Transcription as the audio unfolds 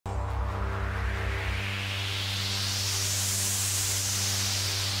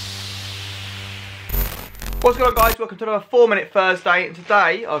What's going on, guys? Welcome to another 4-Minute Thursday, and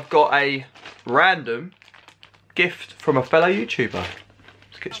today I've got a random gift from a fellow YouTuber.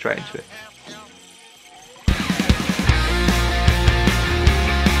 Let's get straight into it.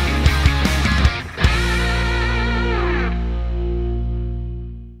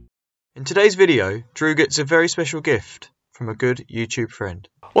 In today's video, Drew gets a very special gift from a good YouTube friend.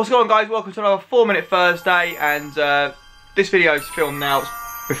 What's going on, guys? Welcome to another 4-Minute Thursday, and this video is filmed now. It's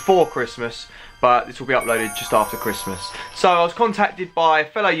before Christmas, but this will be uploaded just after Christmas. So I was contacted by a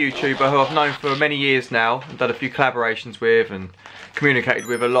fellow YouTuber who I've known for many years now and done a few collaborations with and communicated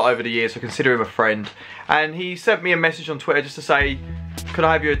with a lot over the years, so I consider him a friend. And he sent me a message on Twitter just to say, could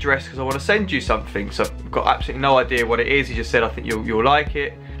I have your address because I want to send you something. So I've got absolutely no idea what it is. He just said, I think you'll like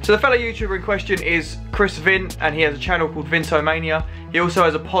it. So the fellow YouTuber in question is Chris Vint, and he has a channel called Vintomania. He also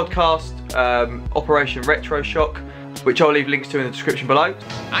has a podcast, Operation RetroShock, which I'll leave links to in the description below.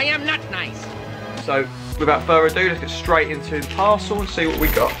 I am not nice. So, without further ado, let's get straight into the parcel and see what we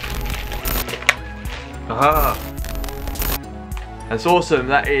got. Aha! That's awesome.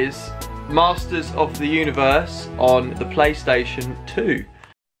 That is Masters of the Universe on the PlayStation 2.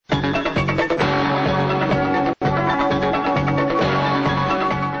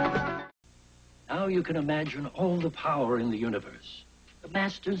 Now you can imagine all the power in the universe. The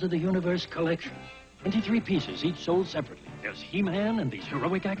Masters of the Universe collection. 23 pieces, each sold separately. There's He-Man and these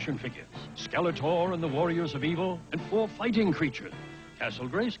heroic action figures. Skeletor and the Warriors of Evil, and 4 fighting creatures. Castle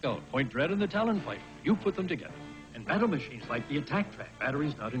Grayskull, Point Dread, and the Talonfighter. You put them together. And battle machines like the Attack Track,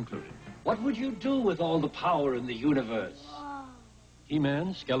 batteries not included. What would you do with all the power in the universe?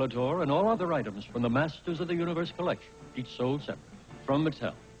 He-Man, Skeletor, and all other items from the Masters of the Universe collection, each sold separately. From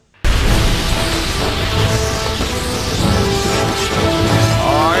Mattel.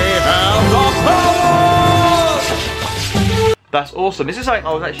 I have the power! That's awesome. This is something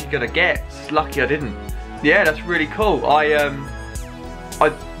I was actually going to get. It's lucky I didn't. Yeah, that's really cool. I've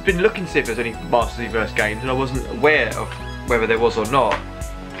been looking to see if there's any Masters of the Universe games, and I wasn't aware of whether there was or not.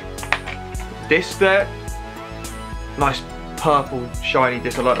 Disc there. Nice purple, shiny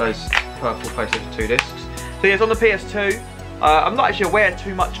disc. I like those purple PlayStation 2 discs. So yeah, it's on the PS2. I'm not actually aware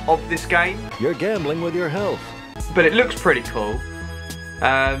too much of this game. You're gambling with your health. But it looks pretty cool.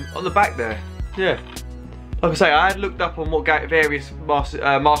 On the back there, yeah. Like I say, I had looked up on what various Masters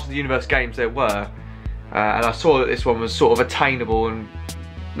of the Universe games there were, and I saw that this one was sort of attainable, and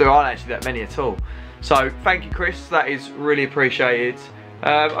there aren't actually that many at all. So thank you, Chris. That is really appreciated.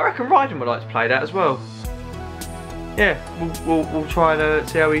 I reckon Ryden would like to play that as well. Yeah, we'll try and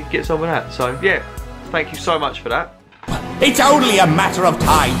see how he gets on with that. So yeah, thank you so much for that. It's only a matter of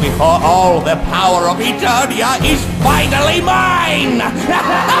time before all the power of Eternia is finally mine!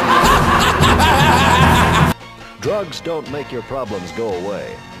 Drugs don't make your problems go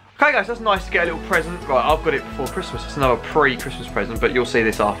away. Okay guys, that's nice to get a little present. Right, I've got it before Christmas. It's another pre-Christmas present, but you'll see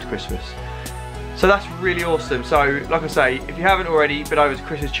this after Christmas. So that's really awesome. So, like I say, if you haven't already been over to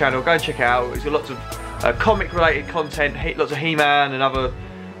Chris's channel, go and check it out. He's got lots of comic-related content, lots of He-Man and other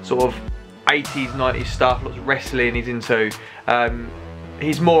sort of 80s, 90s stuff, lots of wrestling he's into.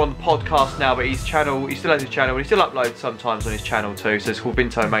 He's more on the podcast now, but his channel, he still has his channel, and he still uploads sometimes on his channel too, so it's called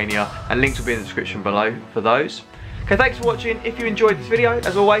Vintomania, and links will be in the description below for those. Okay, thanks for watching. If you enjoyed this video,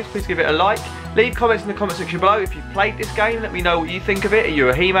 as always, please give it a like. Leave comments in the comment section below if you've played this game. Let me know what you think of it. Are you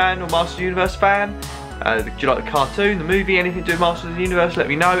a He-Man or Masters of the Universe fan? Do you like the cartoon, the movie, anything to do with Masters of the Universe? Let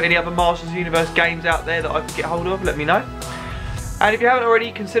me know. Any other Masters of the Universe games out there that I could get hold of? Let me know. And if you haven't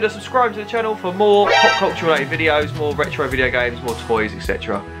already, consider subscribing to the channel for more pop culture related videos, more retro video games, more toys,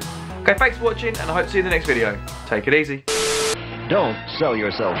 etc. Okay, thanks for watching, and I hope to see you in the next video. Take it easy. Don't sell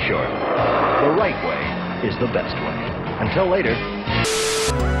yourself short. The right way is the best way. Until later.